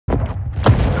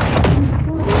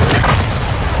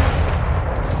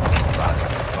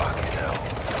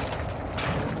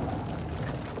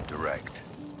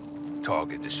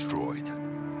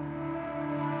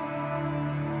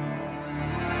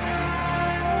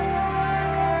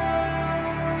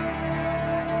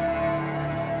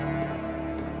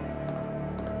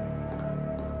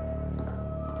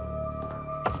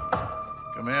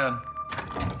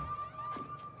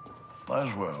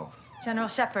Laswell. General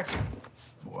Shepard.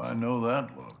 Well, I know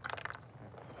that look.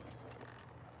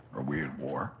 Are we at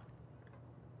war?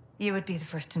 You would be the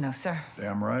first to know, sir.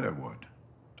 Damn right I would.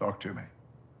 Talk to me.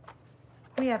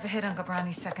 We have a hit on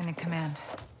Ghobrani's second in command.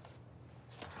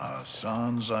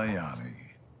 Hassan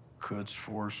Zyani, Quds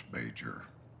Force Major.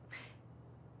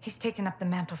 He's taken up the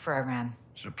mantle for Iran.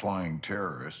 Supplying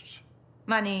terrorists.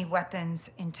 Money,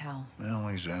 weapons, intel. Well,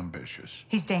 he's ambitious.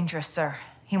 He's dangerous, sir.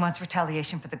 He wants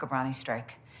retaliation for the Ghobrani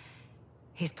strike.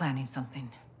 He's planning something.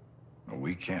 Well,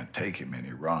 we can't take him in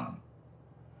Iran.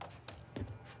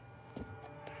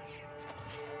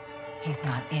 He's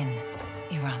not in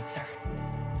Iran, sir.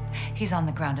 He's on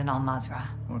the ground in Al-Mazrah.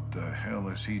 What the hell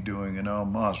is he doing in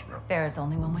Al-Mazrah? There is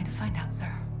only one way to find out,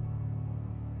 sir.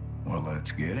 Well,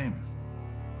 let's get him.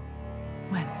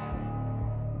 When?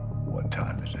 What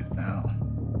time is it now?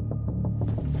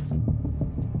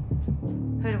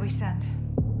 Who do we send?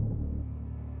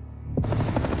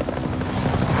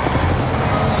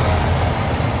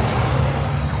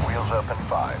 Wheels up in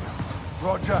 5.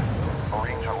 Roger.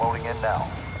 Marines are loading in now.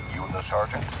 You and the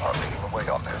sergeant are leading the way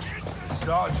on this.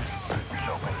 Sergeant.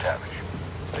 Soap and Tavish.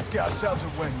 Let's get ourselves a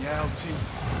wing, yeah, LT?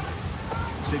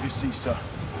 Save your seat, sir.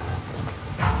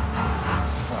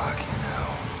 Fucking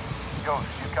hell. Ghost,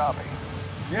 you copy?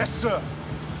 Yes, sir.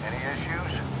 Any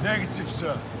issues? Negative,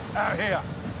 sir. Out here.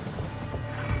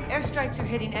 Airstrikes are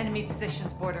hitting enemy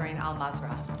positions bordering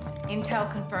Al-Mazrah. Intel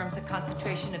confirms a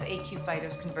concentration of AQ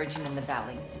fighters converging in the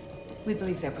valley. We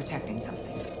believe they're protecting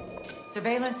something.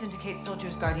 Surveillance indicates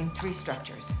soldiers guarding 3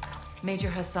 structures. Major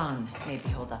Hassan may be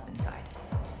holed up inside.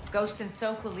 Ghost and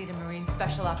Soap will lead a Marine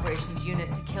Special Operations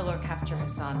unit to kill or capture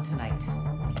Hassan tonight.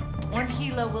 One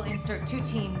helo will insert 2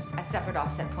 teams at separate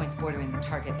offset points bordering the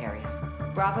target area.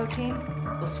 Bravo team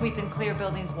will sweep and clear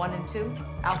buildings 1 and 2.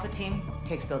 Alpha team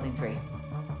takes building 3.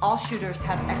 All shooters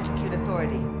have execute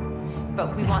authority,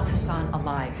 but we want Hassan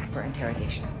alive for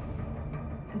interrogation.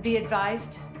 And be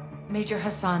advised, Major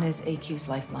Hassan is AQ's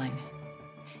lifeline.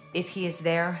 If he is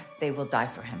there, they will die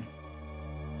for him.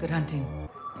 Good hunting.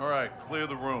 All right, clear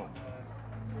the room.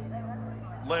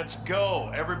 Let's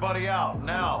go. Everybody out,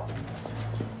 now.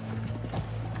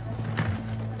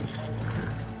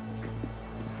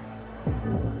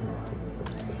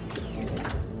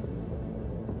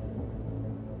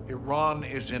 Iran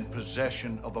is in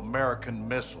possession of American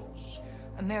missiles.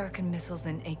 American missiles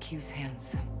in AQ's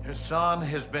hands. Hassan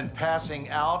has been passing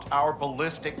out our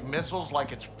ballistic missiles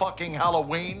like it's fucking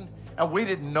Halloween, and we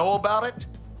didn't know about it?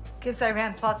 Gives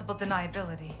Iran plausible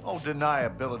deniability. Oh,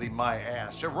 deniability my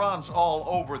ass. Iran's all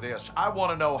over this. I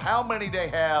want to know how many they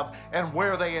have and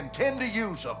where they intend to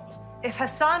use them. If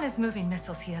Hassan is moving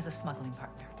missiles, he has a smuggling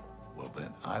partner. Well,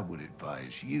 then I would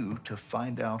advise you to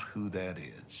find out who that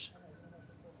is.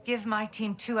 Give my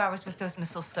team 2 hours with those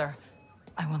missiles, sir.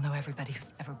 I will know everybody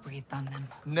who's ever breathed on them.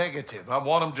 Negative. I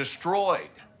want them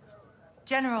destroyed.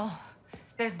 General,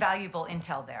 there's valuable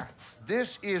intel there.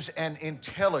 This is an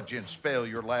intelligence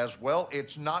failure, Laswell.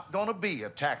 It's not going to be a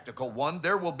tactical one.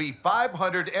 There will be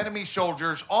 500 enemy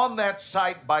soldiers on that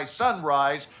site by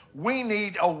sunrise. We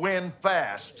need a win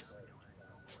fast.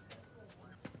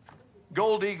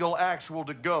 Gold Eagle Actual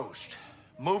to Ghost.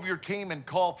 Move your team and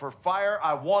call for fire.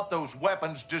 I want those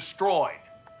weapons destroyed.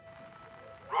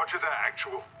 Roger that,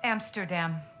 Actual.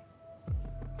 Amsterdam.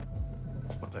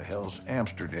 What the hell's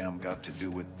Amsterdam got to do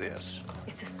with this?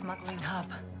 It's a smuggling hub.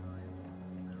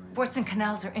 Ports and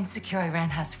canals are insecure. Iran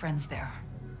has friends there.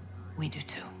 We do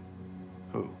too.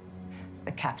 Who?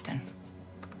 The captain.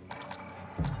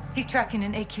 He's tracking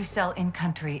an AQ cell in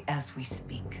country as we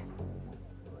speak.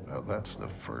 Well, that's the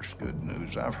first good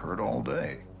news I've heard all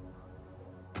day.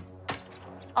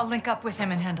 I'll link up with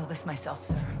him and handle this myself,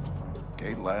 sir.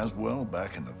 Kate Laswell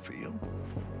back in the field?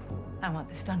 I want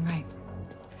this done right.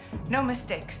 No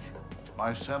mistakes.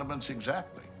 My sentiments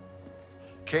exactly.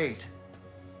 Kate,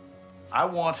 I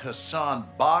want Hassan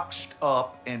boxed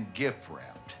up and gift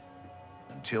wrapped.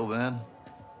 Until then,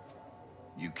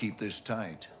 you keep this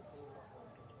tight.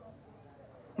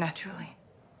 Naturally,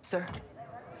 sir.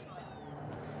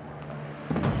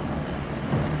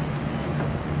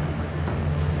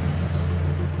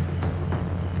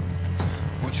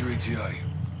 What's your ETA?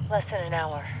 Less than an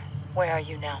hour. Where are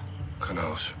you now?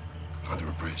 Canals. Under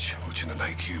a bridge, watching an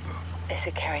AQ boat. Is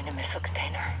it carrying a missile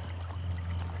container?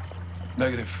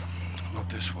 Negative. Not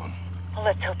this one. Well,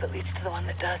 let's hope it leads to the one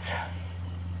that does.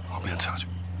 I'll be in touch.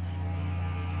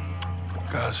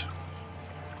 Guys.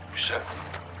 You set?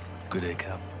 Good day,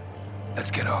 Cap.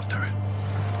 Let's get after it.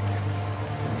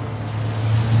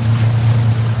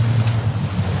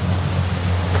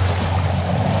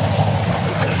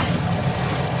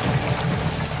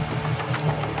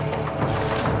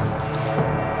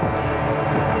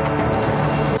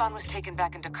 taken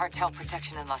back into cartel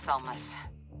protection in Las Almas.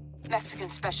 Mexican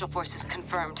Special Forces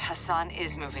confirmed Hassan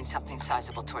is moving something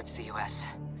sizable towards the U.S.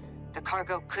 The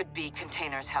cargo could be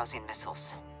containers housing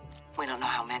missiles. We don't know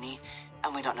how many,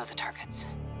 and we don't know the targets.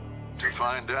 To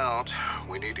find out,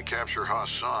 we need to capture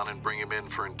Hassan and bring him in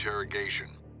for interrogation.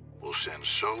 We'll send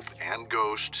Soap and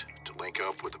Ghost to link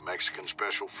up with the Mexican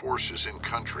Special Forces in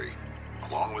country,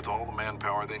 along with all the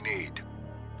manpower they need.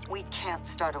 We can't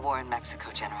start a war in Mexico,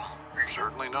 General.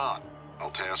 Certainly not. I'll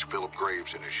task Philip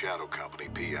Graves and his shadow company,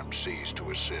 PMCs,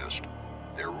 to assist.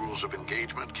 Their rules of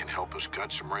engagement can help us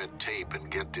cut some red tape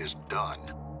and get this done.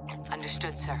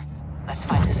 Understood, sir. Let's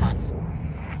find Hassan.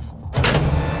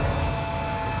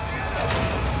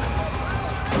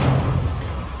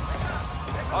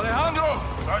 Alejandro!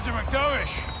 Sergeant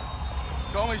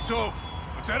McTavish! Call me Soap.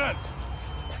 Lieutenant!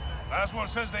 Last one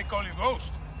says they call you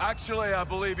Ghost. Actually, I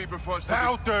believe he prefers to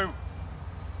That'll do!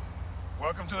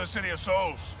 Welcome to the City of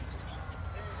Souls.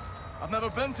 I've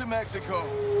never been to Mexico.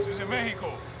 This is in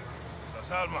Mexico. Las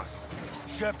Almas.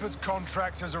 Shepard's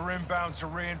contractors are inbound to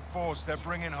reinforce. They're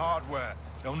bringing hardware.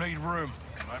 They'll need room.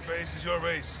 My base is your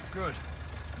base. Good.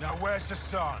 Now where's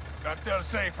Hassan? Cartel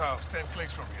safe house, 10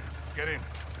 clicks from here. Get in.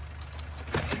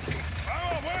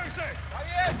 Vamos, muévense!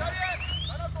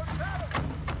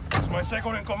 It's my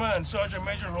second in command, Sergeant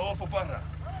Major Rodolfo Parra.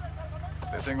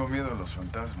 Le tengo miedo a los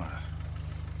fantasmas.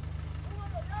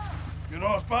 You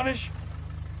know Spanish?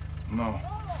 No.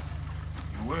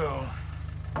 You will.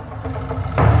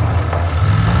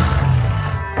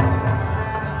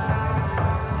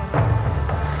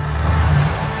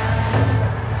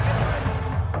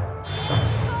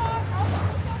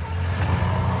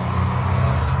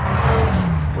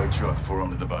 White truck, 4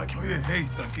 under the back. Oh, yeah, hey,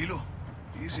 tranquilo.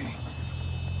 Easy.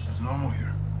 It's normal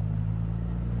here.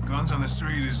 Guns on the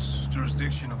street is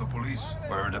jurisdiction of the police.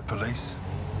 Where are the police?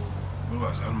 Well,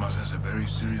 Las Almas has a very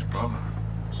serious problem.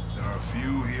 There are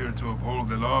few here to uphold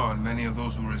the law, and many of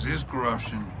those who resist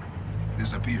corruption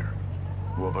disappear.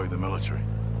 What about the military?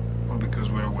 Well, because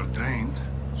we're well trained,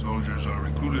 soldiers are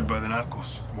recruited by the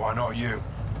narcos. Why not you?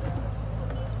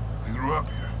 We grew up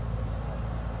here.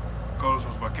 Call us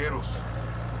los vaqueros,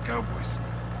 cowboys.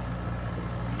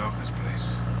 We love this place,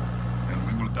 and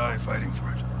we will die fighting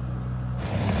for it.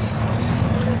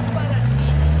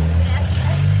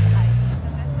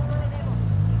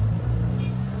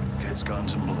 Kids,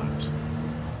 guns, and balloons.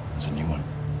 There's a new one.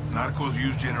 Narcos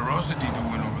use generosity to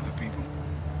win over the people.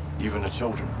 Even the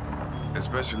children.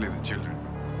 Especially the children.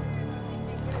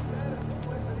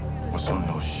 What's on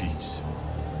those sheets?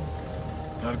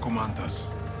 Narcomantas.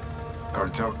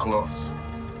 Cartel cloths.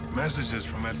 Messages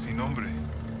from El Sin Nombre.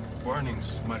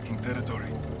 Warnings marking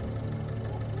territory.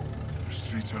 The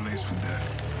streets are laced with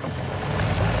death.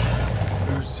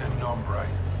 Who's Sin Nombre?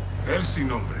 El Sin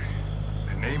Nombre.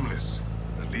 The Nameless.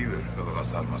 The leader of the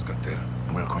Las Almas cartel.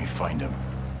 Where can we find him?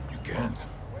 You can't.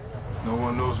 No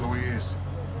one knows who he is.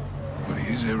 But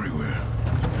he is everywhere.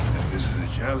 And this is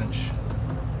a challenge.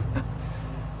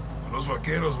 Los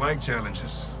vaqueros like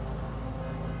challenges.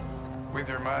 With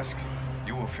your mask,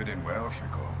 you will fit in well if you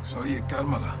go. Oye,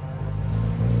 cálmala.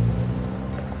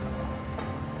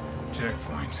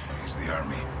 Checkpoint is the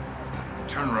army.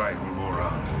 Turn right, we'll go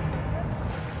around.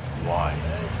 Why?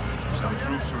 Some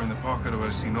troops are in the pocket of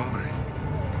El Sin Nombre.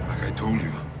 Like I told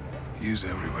you, he is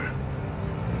everywhere.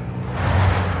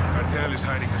 Cartel is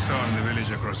hiding Hassan in the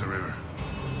village across the river.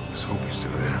 Let's hope he's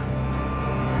still there.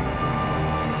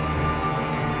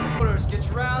 Orders, get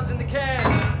your rounds in the can.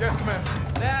 Yes, Commander.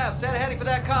 Nav, set heading for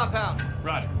that compound.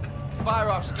 Right. Fire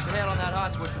officer, keep a hand on that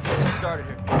hot switch. We're just getting started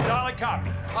here. Solid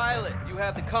copy. Pilot, you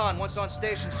have the con. Once on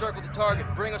station, circle the target.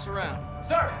 Bring us around.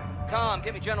 Sir. Com,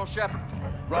 get me General Shepard.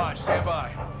 Raj, stand by.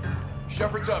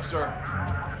 Shepard's up, sir.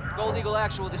 Gold Eagle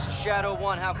Actual, this is Shadow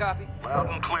 1. How copy? Loud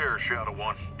and clear, Shadow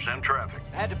One. Send traffic.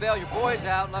 I had to bail your boys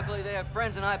out. Luckily, they have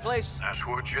friends in high places. That's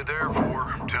what you're there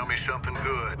for. Tell me something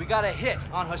good. We got a hit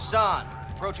on Hassan.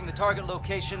 Approaching the target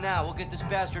location now. We'll get this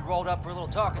bastard rolled up for a little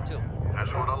talking to.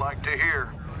 That's what I like to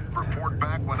hear. Report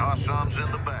back when Hassan's in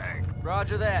the bag.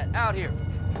 Roger that. Out here.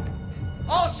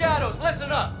 All Shadows, listen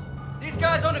up. These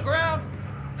guys on the ground,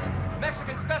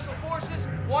 Mexican Special Forces,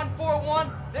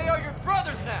 141, they are your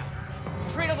brothers now.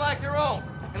 Treat them like your own.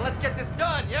 And let's get this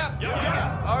done, yeah?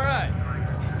 Yeah. All right.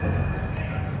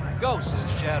 Ghost, this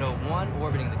is Shadow 1,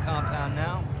 orbiting the compound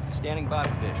now. Standing by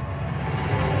for visual.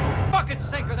 Fucking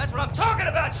sinker, that's what I'm talking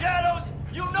about, Shadows!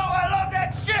 You know I love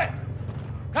that shit!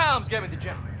 Comms, give me the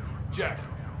gem. Jack.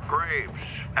 Graves,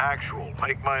 Actual,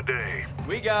 make my day.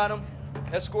 We got him.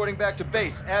 Escorting back to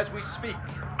base as we speak.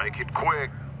 Make it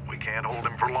quick. We can't hold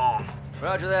him for long.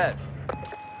 Roger that.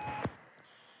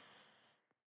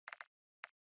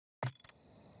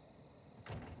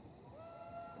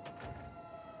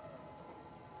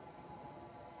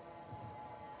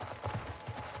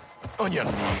 On your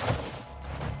knees.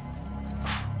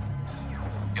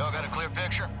 Y'all got a clear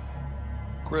picture?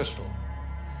 Crystal.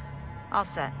 All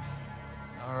set.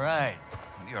 All right.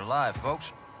 You're live,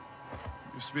 folks.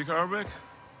 You speak Arabic?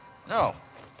 No.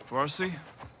 Farsi?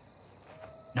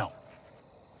 No.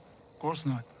 Of course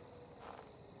not.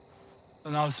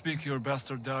 Then I'll speak your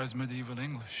bastardized medieval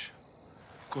English.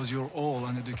 Because you're all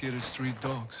uneducated street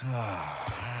dogs.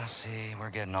 See,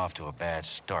 we're getting off to a bad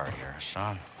start here,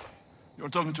 son. You're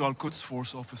talking to Al-Quds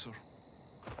Force officer.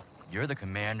 You're the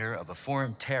commander of a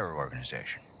foreign terror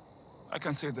organization. I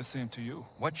can say the same to you.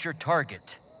 What's your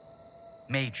target,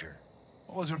 Major?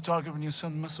 What was your target when you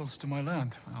sent missiles to my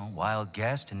land? Oh, wild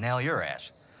guess to nail your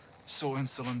ass. So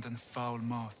insolent and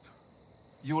foul-mouthed.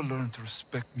 You will learn to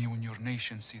respect me when your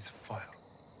nation sees fire.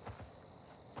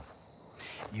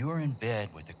 You're in bed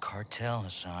with the cartel,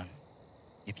 Hassan.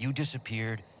 If you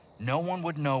disappeared, no one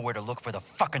would know where to look for the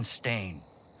fucking stain.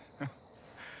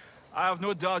 I have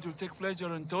no doubt you'll take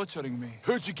pleasure in torturing me.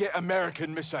 Who'd you get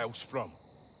American missiles from?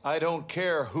 I don't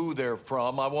care who they're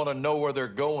from. I want to know where they're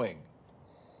going.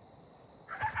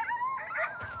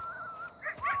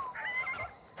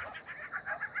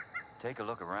 Take a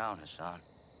look around, Hassan.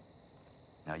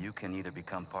 Now you can either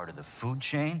become part of the food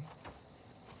chain,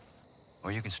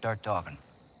 or you can start talking.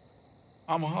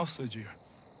 I'm a hostage here.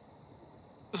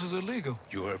 This is illegal.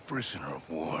 You're a prisoner of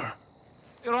war.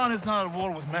 Iran is not at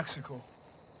war with Mexico.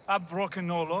 I've broken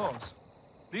no laws.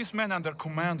 These men and their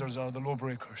commanders are the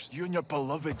lawbreakers. You and your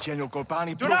beloved General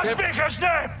Ghorbrani Do not speak his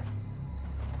name!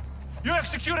 You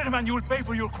executed him and you will pay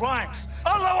for your crimes.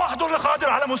 Allah wahdu al-qadir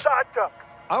ala musa'adak.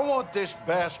 I want this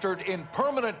bastard in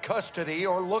permanent custody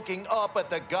or looking up at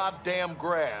the goddamn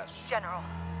grass. General,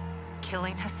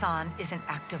 killing Hassan is an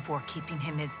act of war. Keeping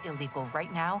him is illegal.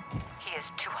 Right now, he is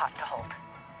too hot to hold.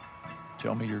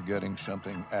 Tell me you're getting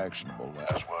something actionable,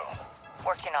 Laswell.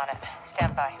 Working on it.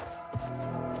 Stand by.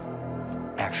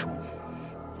 Actual,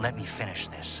 let me finish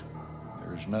this.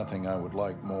 There's nothing I would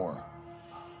like more.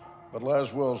 But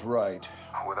Laswell's right.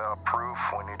 Without proof,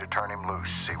 we need to turn him loose,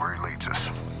 see where he leads us.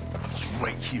 It's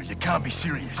right here. You can't be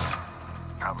serious.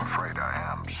 I'm afraid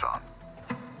I am, son.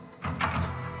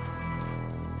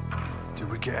 Did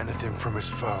we get anything from his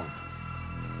phone?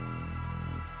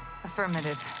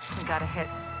 Affirmative. We got a hit.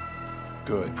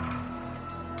 Good.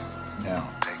 Now,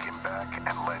 take him back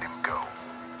and let him go.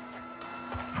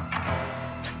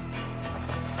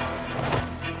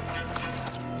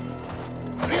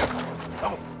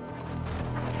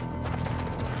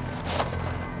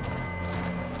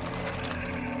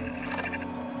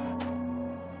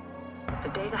 The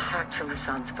data hacked from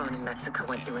Hassan's phone in Mexico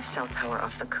went through a cell tower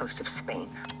off the coast of Spain.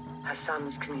 Hassan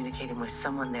was communicating with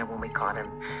someone there when we caught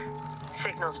him.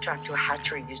 Signals tracked to a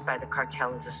hatchery used by the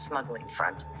cartel as a smuggling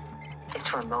front.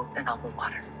 It's remote and on the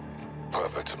water.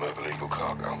 Perfect to move illegal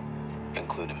cargo,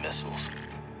 including missiles.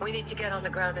 We need to get on the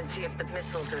ground and see if the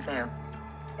missiles are there.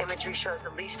 Imagery shows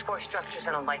at least 4 structures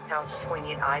and a lighthouse. We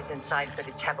need eyes inside, but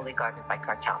it's heavily guarded by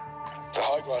cartel. The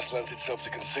high glass lends itself to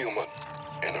concealment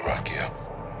in Iraqia.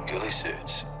 Ghillie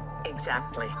suits.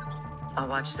 Exactly. I'll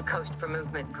watch the coast for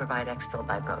movement and provide exfil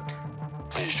by boat.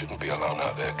 You shouldn't be alone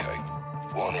out there, Kate.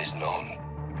 1 is none.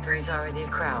 3's already a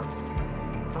crowd.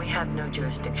 We have no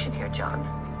jurisdiction here, John.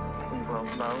 We roll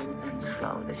low and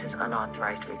slow. This is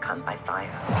unauthorized recon by fire.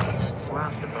 We're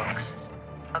off the books.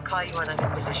 I'll call you when I'm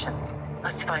in position.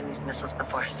 Let's find these missiles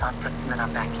before Hassan puts them in our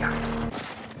backyard.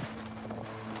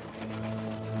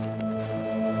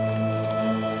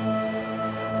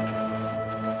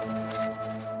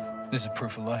 This is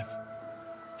proof of life.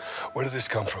 Where did this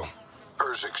come from?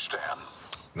 Urzikstan.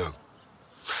 Look,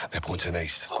 they're pointing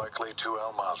east. Likely to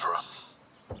Al Mazrah.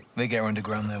 They get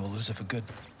underground there, we'll lose it for good.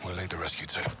 We'll lead the rescue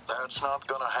team. That's not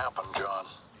gonna happen, John.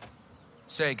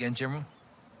 Say again, General.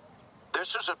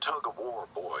 This is a tug of war,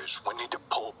 boys. We need to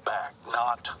pull back,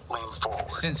 not lean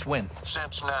forward. Since when?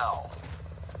 Since now.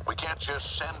 We can't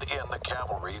just send in the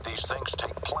cavalry. These things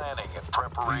take planning and These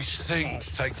preparation.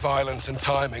 things take violence and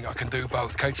timing. I can do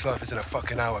both. Kate's life is in a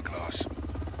fucking hourglass.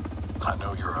 I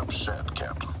know you're upset,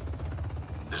 Captain.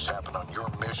 This happened on your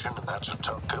mission, and that's a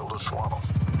tough pill to swallow.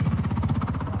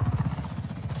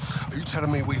 Are you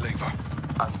telling me we leave her?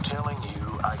 I'm telling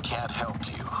you I can't help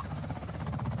you,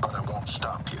 but I won't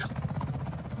stop you.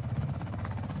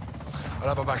 I'll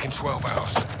have her back in 12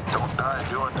 hours. Don't die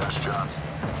doing this, John.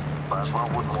 Laswell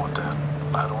wouldn't want that.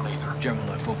 I don't either. General,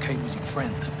 I thought Kate was your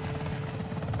friend.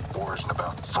 War isn't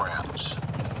about friends.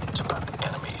 It's about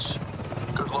enemies.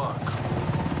 Good luck.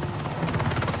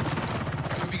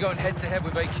 We'll be going head-to-head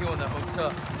with AQ on that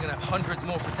hotel. We're gonna have hundreds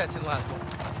more protecting Laswell.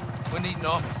 We need an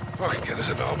army. I can get us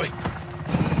an army.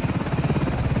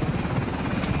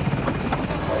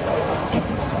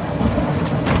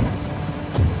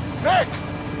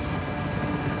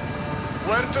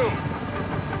 Puerto.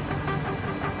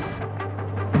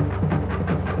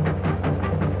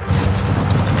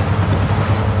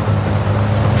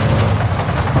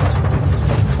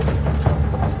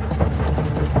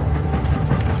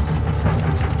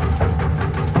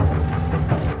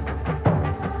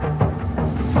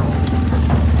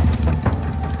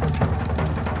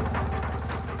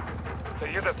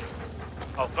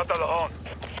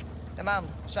 تمام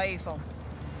شايفهم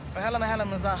وهلا مهلا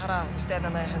مظاهرة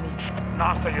استاذنا هني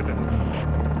نعم سيدي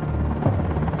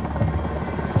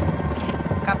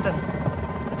Captain,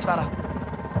 it's Farah.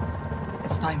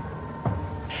 It's time.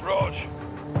 Raj,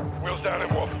 we'll stand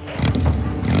him up.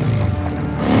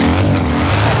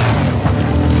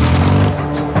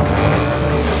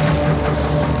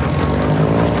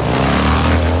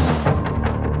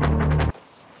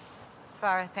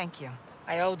 Farah, thank you.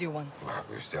 I owed you one.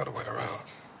 It's the other way around.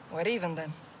 We're even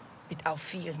then.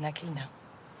 بالتوفيق نكينا.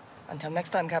 Until next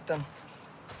time, Captain.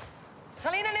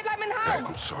 خلينا نطلع من هون.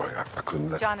 I'm sorry, I couldn't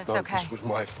let... John, it's okay. This was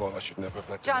my fault. I should never have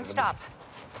let... John, stop.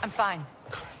 I'm fine.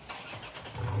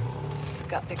 We've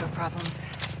got bigger problems.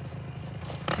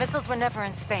 Missiles were never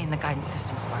in Spain. The guidance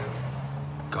systems were.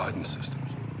 Guidance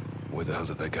systems? Where the hell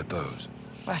did they get those?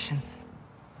 Russians.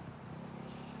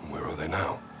 Where are they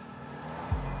now?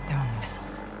 They're on the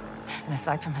missiles. And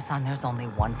aside from Hassan, there's only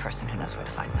one person who knows where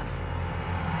to find them.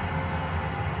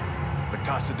 La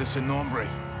Casa de Sin Nombre.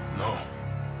 No.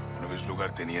 One of his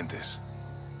lugartenientes.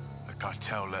 The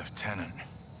cartel lieutenant.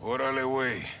 Órale,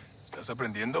 güey. ¿Estás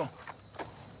aprendiendo?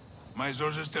 My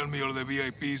sources tell me all the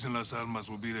VIPs in Las Almas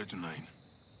will be there tonight.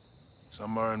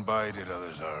 Some are invited,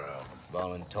 others are,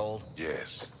 Voluntold?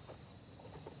 Yes.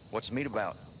 What's the meet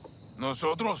about?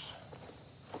 Nosotros?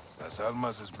 Las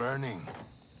Almas is burning,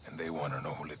 and they want to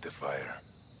know who lit the fire.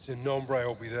 Sin Nombre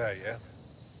will be there, yeah?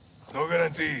 No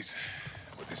guarantees,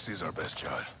 but this is our best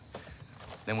shot.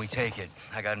 Then we take it.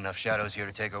 I got enough shadows here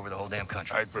to take over the whole damn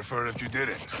country. I'd prefer if you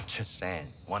didn't. Just saying.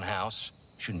 One house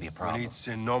shouldn't be a problem. We need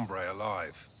Sin Nombre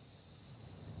alive.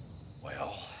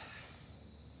 Well...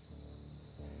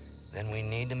 then we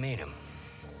need to meet him.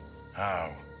 How?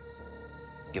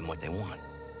 Give them what they want.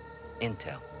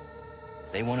 Intel.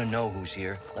 They want to know who's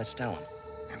here. Let's tell them.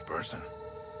 In person?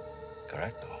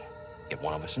 Correcto. Get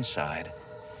one of us inside,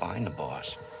 find the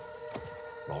boss,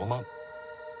 roll him up.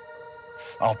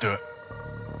 I'll do it.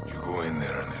 You go in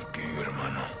there and they'll kill you,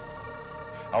 hermano.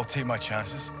 I'll take my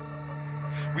chances.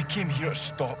 We came here to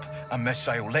stop a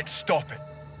missile. Let's stop it.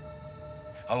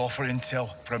 I'll offer intel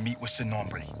for a meet with Sin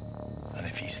Nombre. And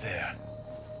if he's there,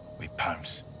 we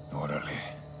pounce. Órale.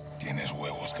 Tienes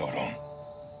huevos, cabrón.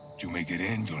 You make it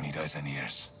in, you'll need eyes and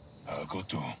ears. I'll go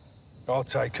too. I'll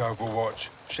take Overwatch.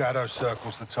 Shadow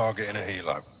circles the target in a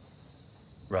helo.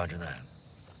 Roger that.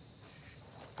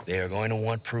 They are going to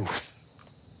want proof.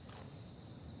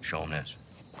 Show them this.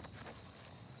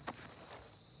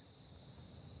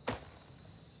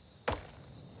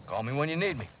 Call me when you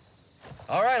need me.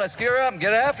 All right, let's gear up and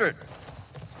get after it.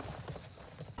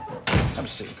 Have a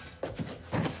seat.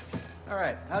 All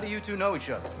right, how do you two know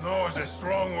each other? No is a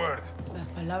strong word. Las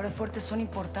palabras fuertes son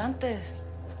importantes.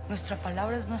 Nuestra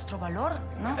palabra es nuestro valor,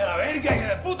 ¿no? ¡De la verga,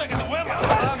 hija de puta, que te voy a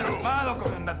matar! ¡Calmado,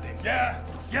 comandante! ¡Ya!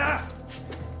 ¡Ya!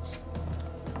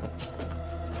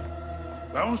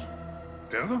 ¿Vamos?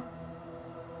 ¿Cerdo?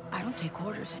 I don't take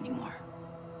orders anymore.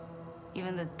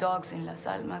 Even the dogs in Las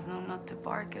Almas know not to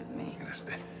bark at me.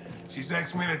 She's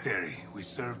ex-military. We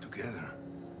served together.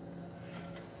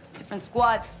 Different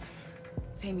squads,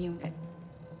 same unit.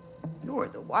 You were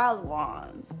the wild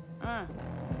ones.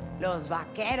 Los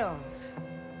vaqueros.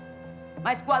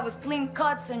 My squad was clean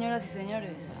cut, señoras y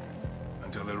señores.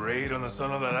 Until the raid on the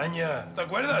Son of la Araña. ¿Te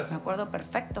acuerdas? Me acuerdo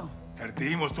perfecto. Her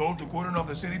team was told to cordon off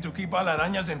the city to keep Al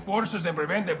Araña's enforcers and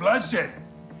prevent the bloodshed.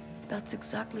 That's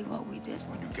exactly what we did.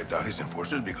 When you kept out his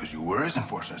enforcers because you were his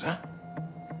enforcers, huh?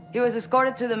 He was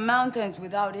escorted to the mountains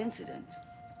without incident.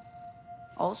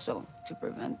 Also, to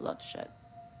prevent bloodshed.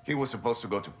 He was supposed to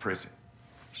go to prison.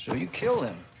 So you killed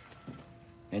him.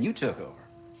 And you took over.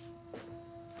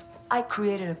 I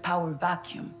created a power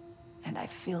vacuum, and I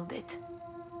filled it.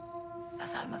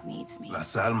 Las Almas needs me.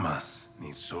 Las Almas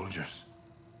needs soldiers,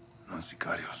 not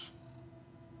sicarios.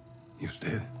 Y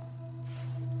usted?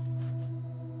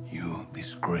 You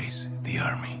disgrace the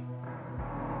army.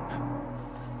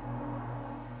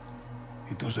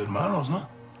 Y tus hermanos, ¿no?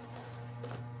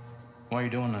 Why are you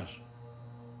doing this?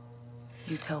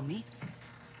 You tell me.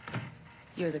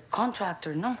 You're the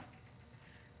contractor, no?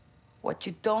 What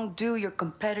you don't do, your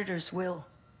competitors will.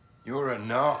 You're a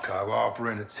narco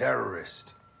harboring a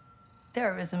terrorist.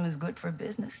 Terrorism is good for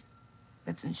business.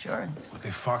 It's insurance. What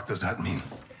the fuck does that mean?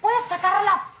 ¡Puedes sacar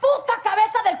la puta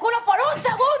cabeza del culo por un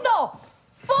segundo!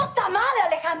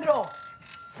 Alejandro!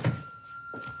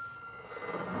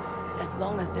 As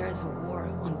long as there is a war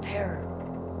on terror,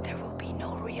 there will be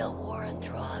no real war on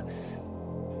drugs.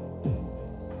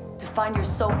 To find your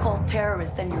so-called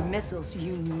terrorists and your missiles,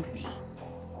 you need me.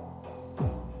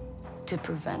 To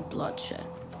prevent bloodshed.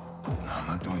 No, I'm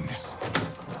not doing this.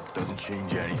 Doesn't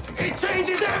change anything. It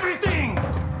changes everything!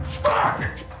 Fuck!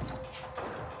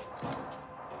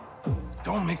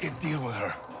 Don't make a deal with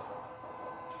her.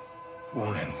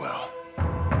 Won't end well.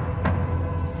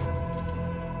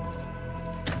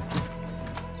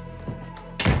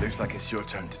 Looks like it's your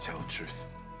turn to tell the truth.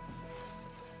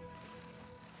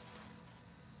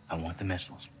 I want the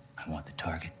missiles, I want the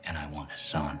target, and I want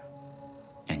Hassan.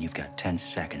 And you've got 10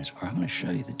 seconds, or I'm gonna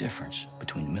show you the difference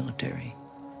between the military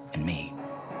and me.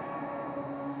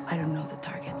 I don't know the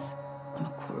targets. I'm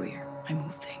a courier. I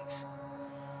move things.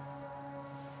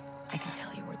 I can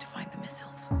tell you where to find the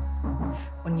missiles.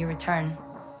 When you return,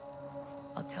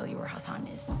 I'll tell you where Hassan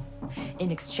is.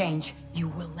 In exchange, you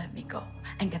will let me go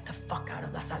and get the fuck out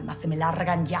of Las Almas. Se me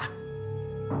largan ya.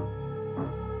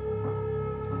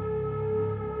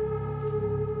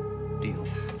 Deal.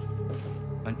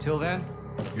 Until then,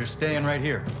 you're staying right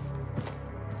here.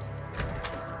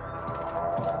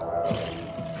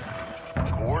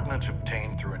 Coordinates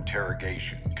obtained through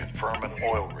interrogation confirm an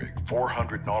oil rig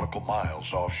 400 nautical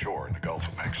miles offshore in the Gulf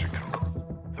of Mexico.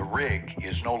 The rig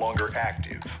is no longer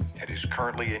active and is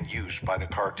currently in use by the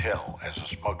cartel as a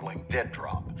smuggling dead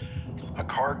drop. A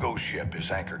cargo ship is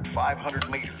anchored 500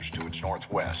 meters to its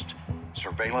northwest.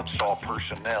 Surveillance saw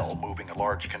personnel moving a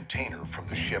large container from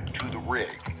the ship to the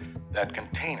rig. That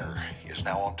container is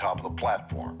now on top of the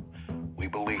platform. We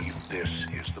believe this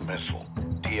is the missile.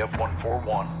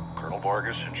 TF-141, Colonel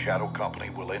Vargas and Shadow Company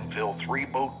will infill 3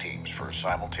 boat teams for a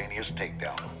simultaneous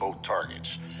takedown of both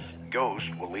targets. Ghost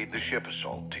will lead the ship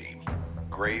assault team.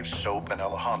 Graves, Soap, and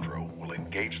Alejandro will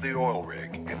engage the oil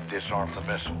rig and disarm the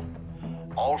missile.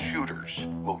 All shooters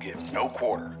will get no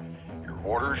quarter. Your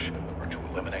orders are to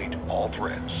eliminate all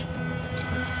threats.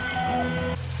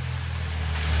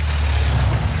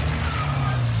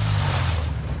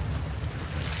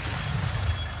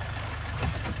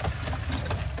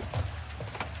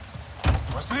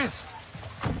 What's this?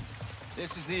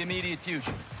 This is the immediate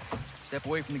future. Step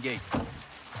away from the gate.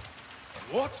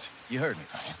 What? You heard me.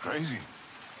 You're crazy.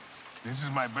 This is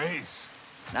my base.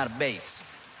 Not a base.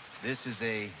 This is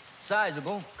a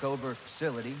sizable covert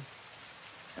facility,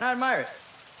 and I admire it.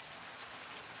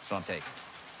 So I'm taking.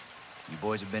 You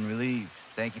boys have been relieved.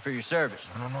 Thank you for your service.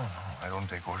 No. I don't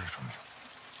take orders from you.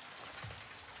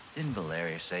 Didn't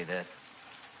Valeria say that?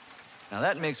 Now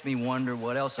that makes me wonder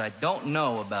what else I don't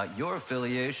know about your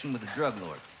affiliation with the drug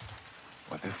lord.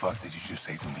 What the fuck did you just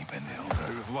say to me,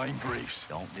 pendejo? Line Graves.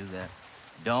 Don't do that.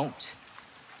 Don't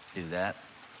do that.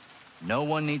 No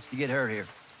one needs to get hurt here.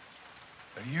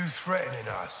 Are you threatening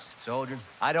us? Soldier,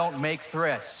 I don't make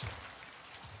threats.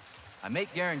 I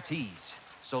make guarantees.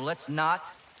 So let's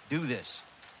not do this.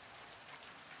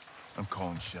 I'm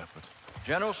calling Shepard.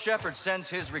 General Shepard sends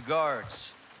his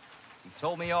regards. He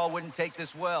told me y'all wouldn't take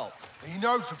this well. He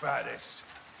knows about this.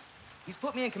 He's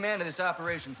put me in command of this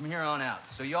operation from here on out.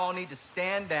 So y'all need to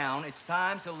stand down. It's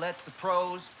time to let the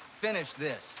pros finish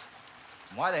this.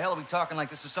 And why the hell are we talking like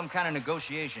this is some kind of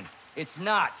negotiation? It's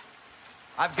not.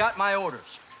 I've got my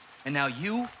orders. And now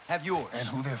you have yours. And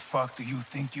who the fuck do you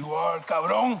think you are,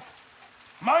 cabron?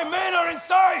 My men are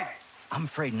inside! I'm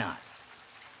afraid not.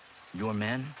 Your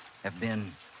men have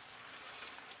been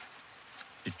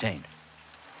detained.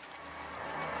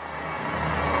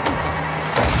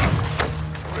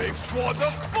 Graves, what the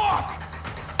fuck?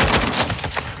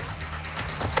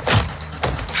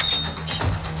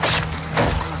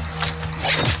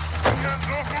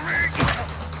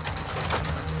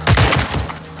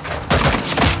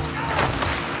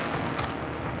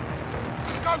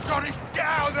 Go, Johnny! Get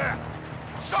out of there!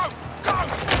 So, go!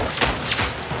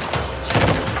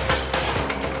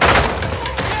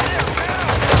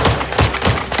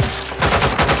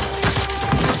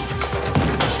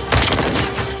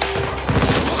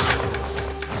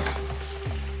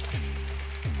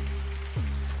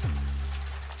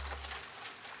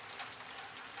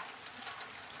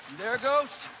 You there,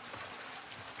 Ghost?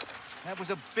 That was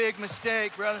a big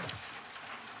mistake, brother.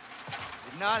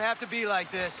 Did not have to be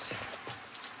like this.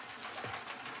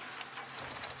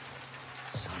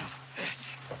 Son of a bitch.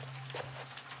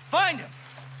 Find him!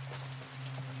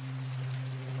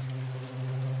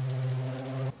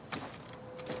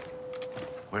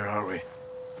 Where are we?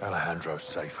 Alejandro's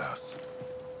safe house.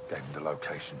 Gave him the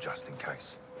location just in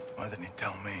case. Why didn't he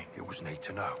tell me? It was need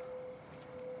to know.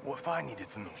 What if I needed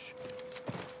to know?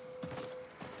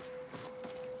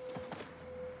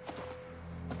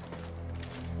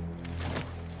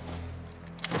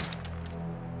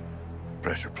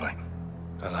 pressure plate.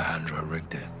 Alejandro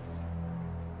rigged it.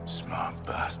 Smart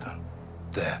bastard.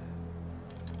 There.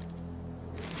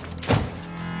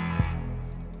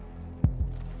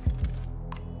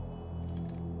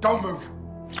 Don't move!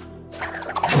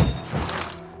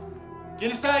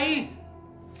 ¿Quién está ahí?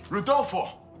 Rodolfo!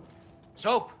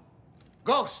 Soap.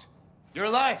 Ghost. You're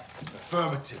alive.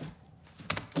 Affirmative.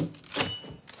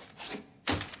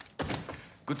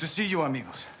 Good to see you,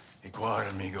 amigos. Igual,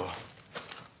 amigo.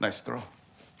 Nice throw.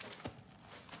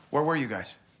 Where were you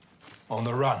guys? On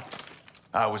the run.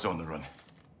 I was on the run.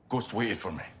 Ghost waited for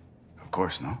me. Of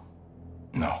course, no?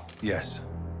 No. Yes.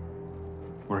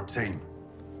 We're a team.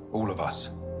 All of us.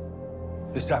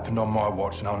 This happened on my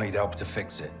watch, and I'll need help to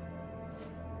fix it.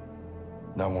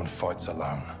 No one fights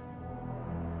alone.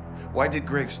 Why did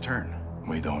Graves turn?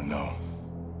 We don't know.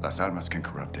 Las Almas can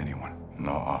corrupt anyone.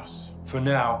 Not us. For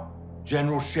now,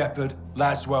 General Shepard,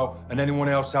 Laswell, and anyone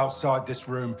else outside this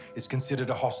room is considered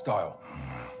a hostile.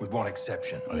 With one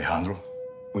exception. Alejandro?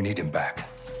 We need him back.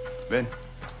 Ben.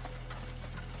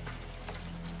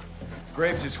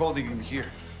 Graves is holding him here.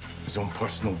 His own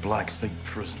personal black site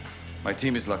prison. My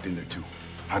team is locked in there too.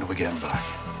 How do we get him back?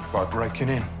 By breaking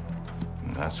in.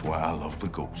 And that's why I love the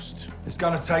Ghost. It's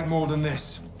gonna take more than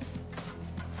this.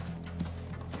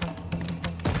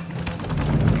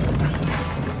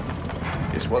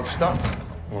 It's well stocked.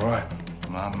 All right.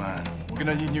 My man. We're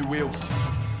gonna need new wheels.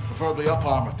 Preferably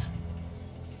up-armored.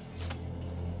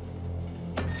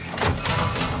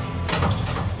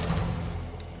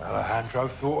 Alejandro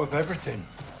thought of everything.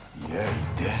 Yeah, he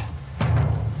did.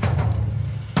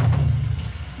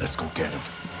 Let's go get him.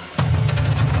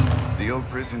 The old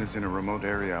prison is in a remote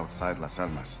area outside Las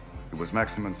Almas. It was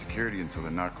maximum security until the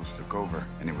narcos took over,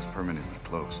 and it was permanently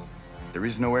closed. There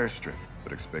is no airstrip,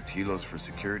 but expect helos for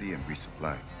security and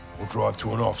resupply. We'll drive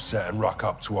to an offset and ruck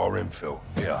up to our infill.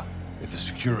 Here. If the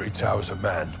security towers are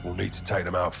manned, we'll need to take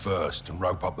them out first and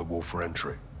rope up the wall for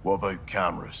entry. What about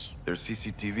cameras? There's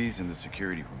CCTVs in the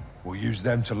security room. We'll use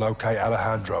them to locate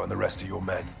Alejandro and the rest of your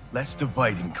men. Let's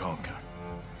divide and conquer.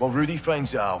 While Rudy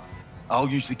finds out, I'll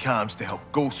use the cams to help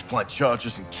Ghost plant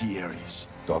charges in key areas.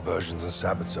 Diversions and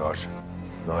sabotage.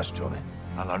 Nice, Johnny.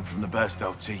 I learned from the best,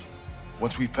 LT.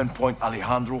 Once we pinpoint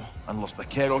Alejandro and Los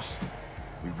Vaqueros,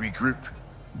 we regroup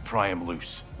and pry him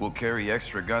loose. We'll carry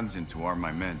extra guns in to arm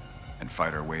my men and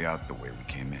fight our way out the way we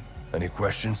came in. Any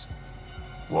questions?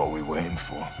 What are we waiting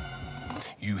for?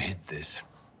 You hid this.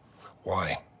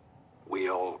 Why? We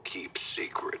all keep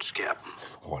secrets, Captain.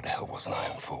 Why the hell wasn't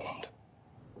I informed?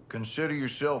 Consider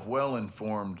yourself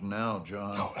well-informed now,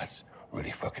 John. Oh, that's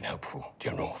really fucking helpful.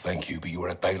 General, thank you, but you were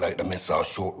a day late. The missile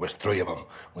short was 3 of them.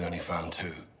 We only found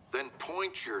 2. Then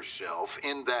point yourself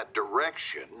in that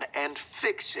direction and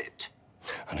fix it.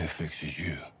 And who fixes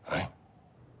you, eh?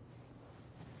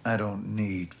 I don't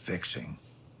need fixing.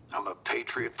 I'm a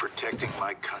patriot protecting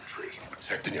my country.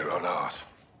 Protecting your own art.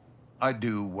 I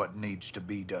do what needs to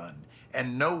be done,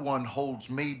 and no one holds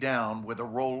me down with a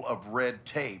roll of red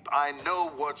tape. I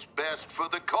know what's best for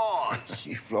the cause.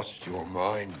 You've lost your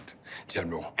mind,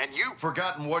 General. And you've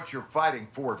forgotten what you're fighting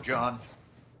for, John.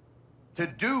 To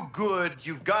do good,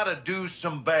 you've got to do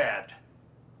some bad.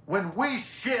 When we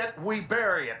shit, we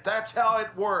bury it. That's how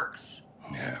it works.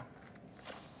 Yeah.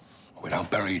 We don't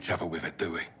bury each other with it,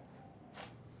 do we?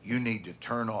 You need to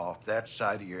turn off that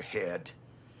side of your head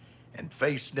and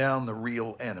face down the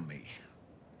real enemy.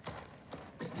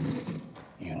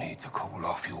 You need to call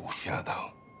off your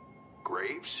shadow.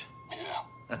 Graves?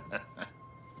 Yeah.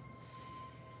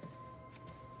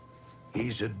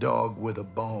 He's a dog with a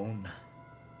bone,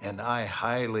 and I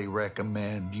highly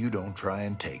recommend you don't try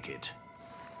and take it.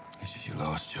 This is your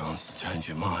last chance to change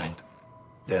your mind.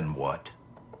 Then what?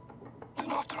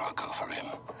 Then after I go for him,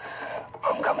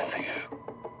 I'm coming for you.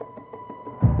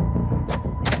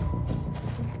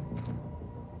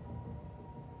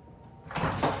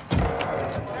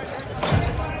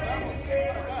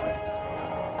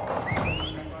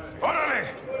 ¡Órale!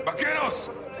 ¡Vaqueros!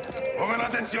 ¡Pongan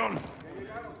atención!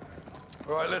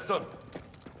 All right, listen.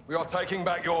 We are taking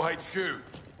back your HQ.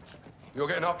 You're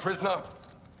getting our prisoner.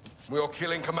 We are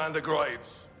killing Commander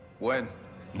Graves. When?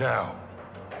 Now.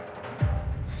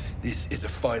 This is a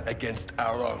fight against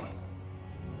our own.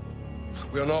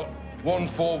 We are not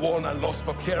 141 and Los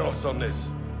Vaqueros on this.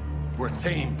 We're a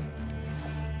team.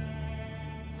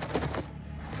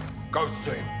 Ghost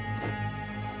team.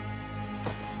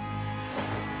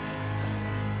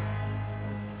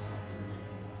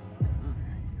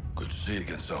 Good to see you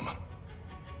again, Simon.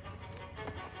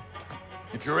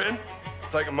 If you're in,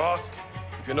 take a mask.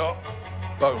 If you're not,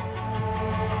 don't.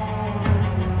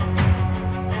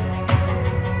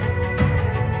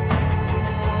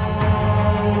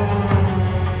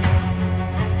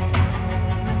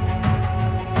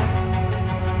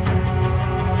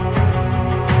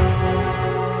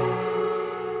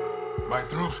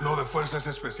 Fuerzas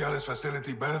Especiales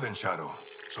facility better than Shadow,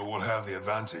 so we'll have the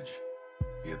advantage.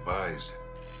 Be advised,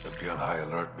 they'll be on high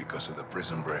alert because of the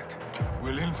prison break.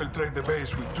 We'll infiltrate the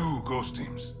base with 2 ghost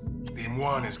teams. Team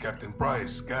 1 is Captain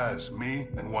Price, Gaz, me,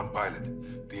 and 1 pilot.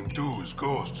 Team 2 is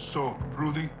Ghost, Soap,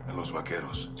 Rudy, and Los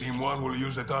Vaqueros. Team 1 will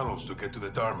use the tunnels to get to the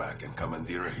tarmac and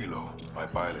commandeer a helo. My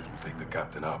pilot will take the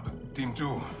captain up. Team 2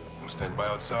 will stand by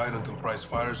outside until Price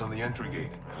fires on the entry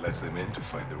gate and lets them in to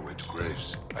fight their way to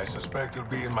Graves. I suspect he'll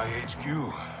be in my HQ,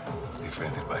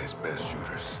 defended by his best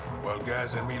shooters. While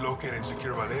Gaz and me locate and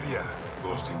secure Valeria,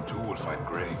 Ghost Team 2 will find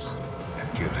Graves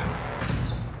and kill him.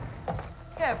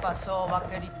 ¿Qué pasó,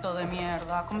 vaquerito de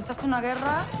mierda? ¿Comenzaste una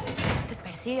guerra? Te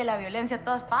persigue la violencia a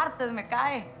todas partes, me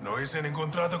cae. No hice ningún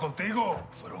trato contigo.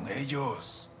 Fueron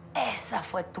ellos. Esa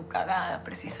fue tu cagada,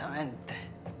 precisamente.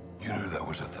 You knew that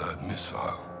was a 3rd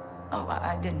missile. Oh,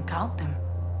 I didn't count them.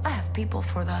 I have people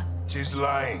for that. She's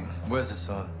lying. Where's the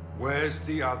son? Where's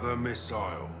the other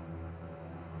missile?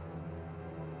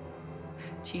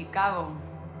 Chicago.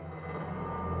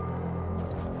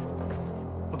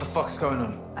 What the fuck's going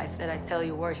on? I said I'd tell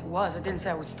you where he was. I didn't say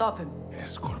I would stop him.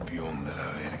 Escorpión de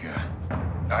la verga.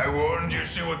 I warned you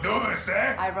she would do this,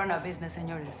 eh? I run a business,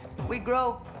 señores. We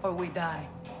grow or we die.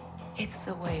 It's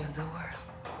the way of the world.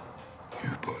 You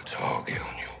put a target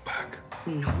on your back.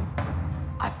 No.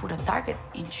 I put a target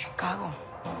in Chicago.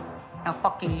 Now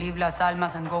fucking leave Las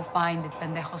Almas and go find the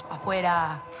pendejos pa'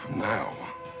 fuera. From now,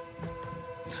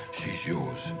 she's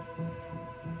yours.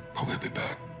 But we'll be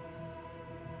back.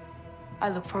 I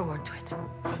look forward to it.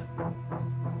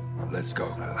 Let's go.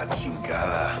 La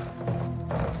chingada.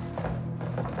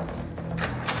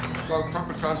 So,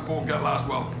 proper transport and get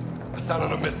Laswell. Hassan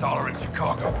and a missile are in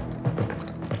Chicago.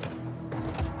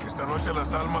 Esta noche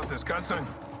las almas descansan.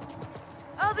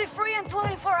 I'll be free in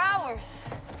 24 hours.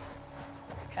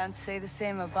 Can't say the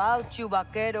same about you,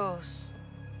 vaqueros.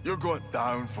 You're going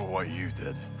down for what you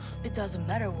did. It doesn't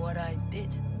matter what I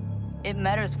did. It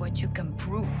matters what you can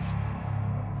prove.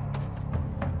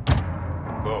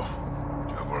 Go.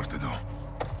 You have work to do.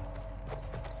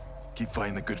 Keep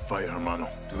fighting the good fight, hermano.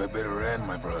 To a better end,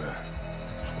 my brother.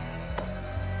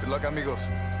 Good luck, amigos.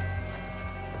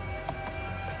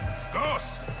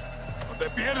 Ghost! No te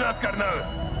pierdas, carnal.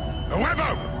 ¡A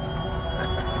huevo!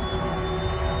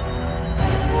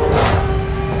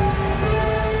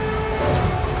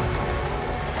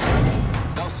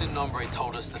 El Sin Nombre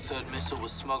told us the 3rd missile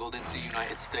was smuggled into the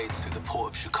United States through the port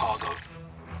of Chicago.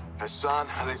 Hassan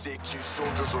and his EQ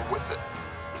soldiers are with it.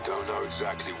 We don't know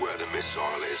exactly where the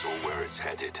missile is or where it's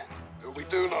headed. But we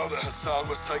do know that Hassan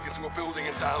was taken to a building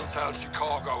in downtown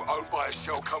Chicago owned by a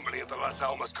shell company of the Las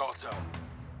Almas cartel.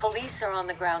 Police are on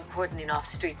the ground cordoning off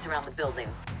streets around the building.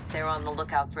 They're on the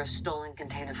lookout for a stolen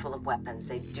container full of weapons.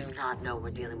 They do not know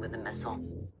we're dealing with a missile.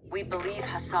 We believe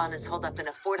Hassan is holed up in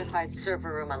a fortified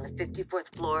server room on the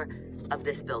 54th floor of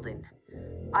this building.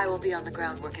 I will be on the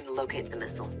ground working to locate the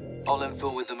missile. I'll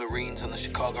infill with the Marines on the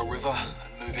Chicago River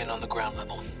and move in on the ground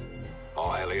level.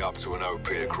 I'll heli up to an OP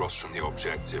across from the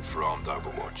objective for armed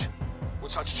overwatch. We'll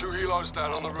touch 2 helos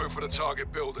down on the roof of the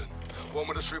target building. One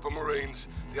with a troop of Marines,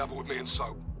 the other with me and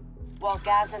Soap. While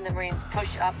Gaz and the Marines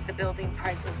push up the building,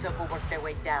 Price and Soap will work their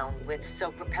way down, with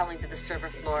Soap propelling to the server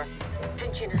floor,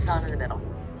 pinching Hassan in the middle.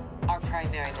 Our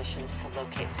primary mission is to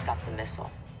locate and stop the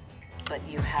missile. But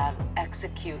you have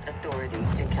execute authority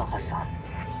to kill Hassan.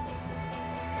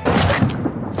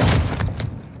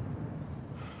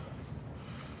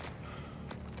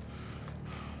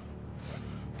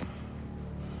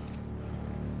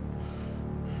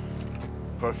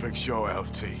 Perfect show,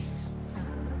 LT.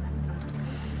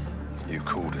 You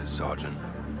called it, Sergeant.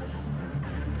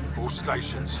 All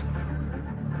stations.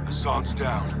 Hassan's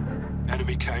down.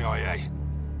 Enemy KIA.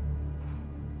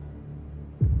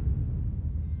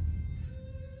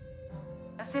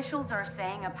 Officials are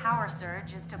saying a power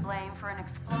surge is to blame for an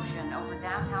explosion over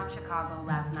downtown Chicago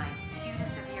last night, due to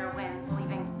severe winds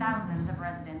leaving thousands of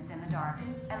residents in the dark.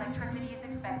 Electricity is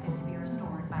expected to be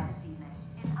restored by this evening.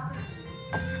 In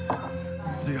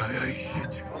other CIA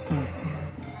shit.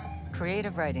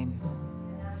 Creative writing.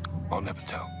 I'll never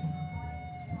tell.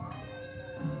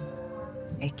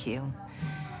 AQ.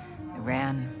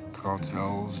 Iran.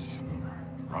 Cartels.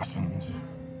 Russians.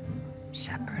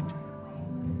 Shepard.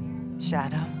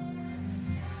 Shadow.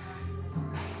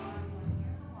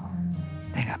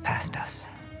 They got past us.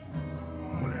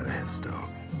 We'll have a head start.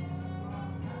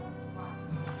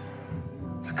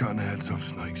 It's cutting the heads off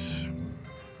snakes.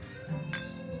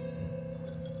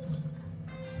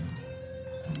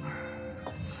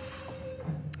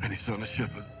 Any son of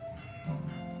Shepard?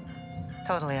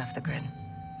 Totally off the grid.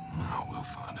 Oh, we'll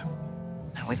find him.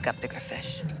 Now we've got bigger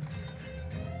fish.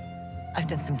 I've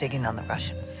done some digging on the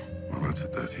Russians. Well, that's a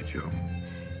dirty job.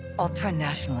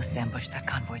 Ultra-nationalists ambushed that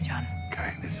convoy, John.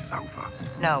 Okay, this is over.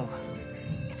 No,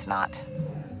 it's not.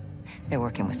 They're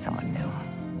working with someone new.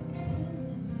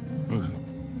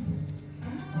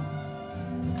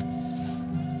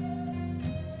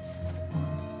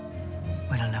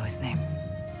 We don't know his name.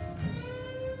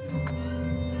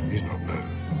 He's not new.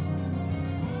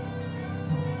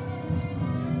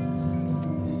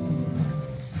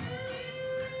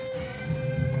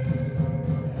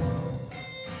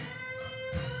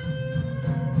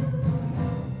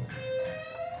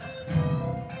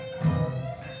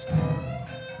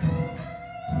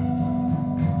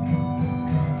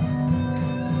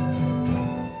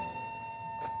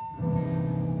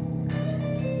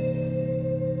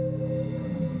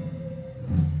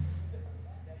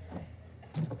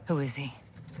 Who is he?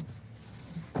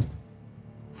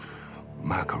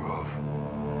 Makarov.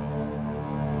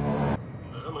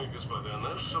 Дамы и господа,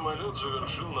 наш самолет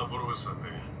завершил набор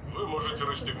высоты. Вы можете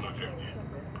расстегнуть ремни.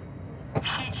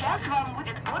 Сейчас вам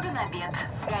будет подан обед.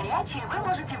 Горячий вы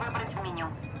можете выбрать в меню.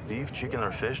 Beef, chicken,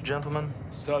 or fish, gentlemen?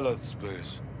 Salad,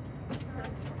 please.